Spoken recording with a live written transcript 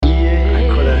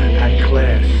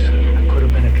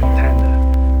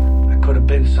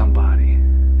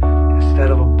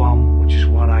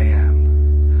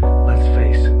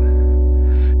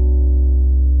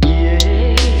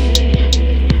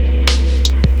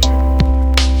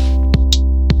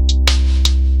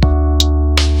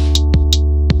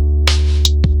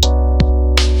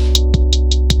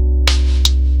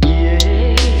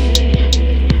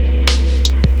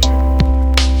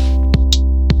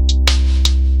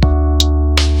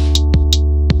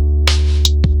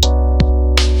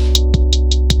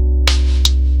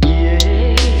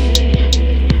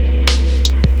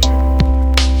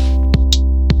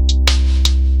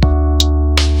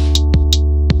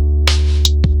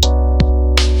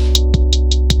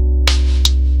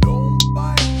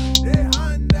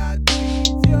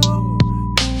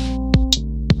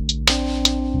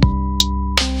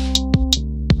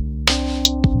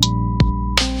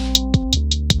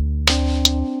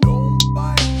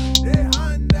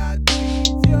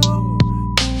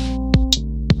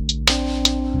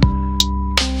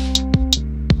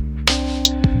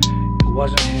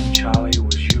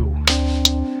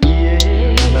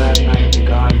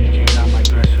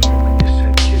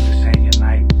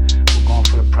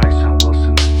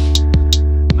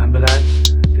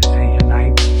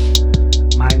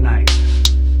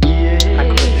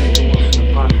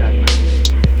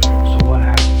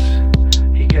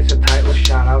was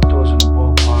shot outdoors in the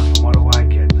ballpark, and what do I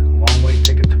get? A one-way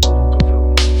ticket to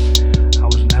Palookaville. I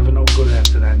was never no good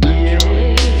after that night,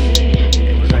 Charlie.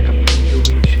 It was like a peak you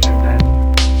reach, and then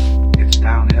it's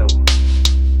downhill.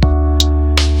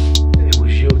 It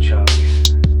was you, Charlie.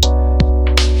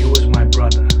 You was my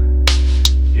brother.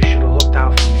 You should have looked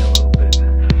out for me a little bit.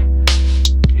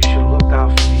 You should have looked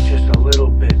out for me just a little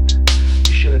bit.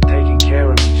 You should have taken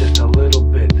care of me just a little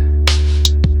bit.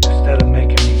 Instead of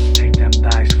making me take them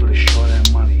dice for the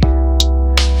short-end money.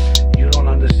 You don't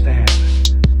understand.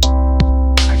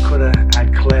 I could have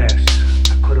had class.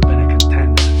 I could have been a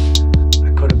contender.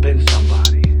 I could have been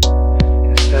somebody.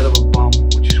 Instead of a bum,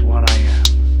 which is what I am.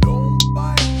 Don't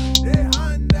bite the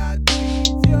hand that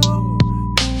feeds you.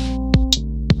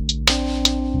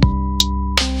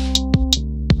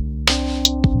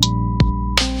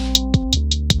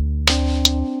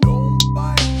 Don't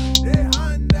bite the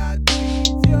hand that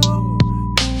feeds you.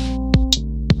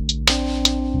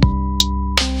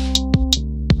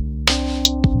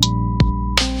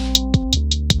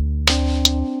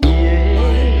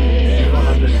 You don't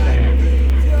understand.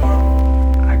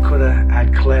 I could have had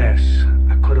class.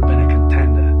 I could have been a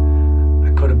contender. I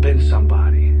could have been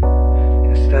somebody.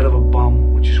 Instead of a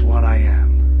bum, which is what I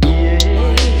am. You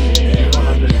don't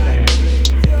understand.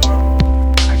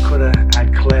 I could have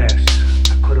had class.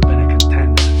 I could have been a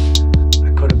contender. I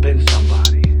could have been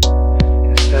somebody.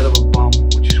 Instead of a bum,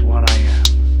 which is what I am.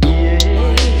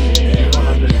 You don't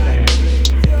understand.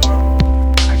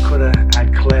 I could have had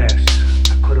class.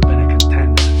 I could have been a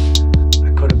contender. I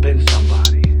could have been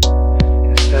somebody.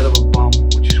 Instead of a bum,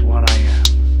 which is what I am.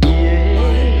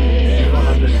 You don't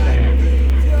understand.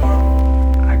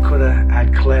 I could have had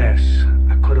class.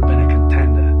 I could have been a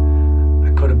contender. I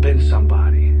could have been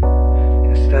somebody.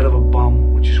 Instead of a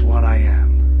bum, which is what I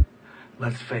am.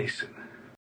 Let's face it.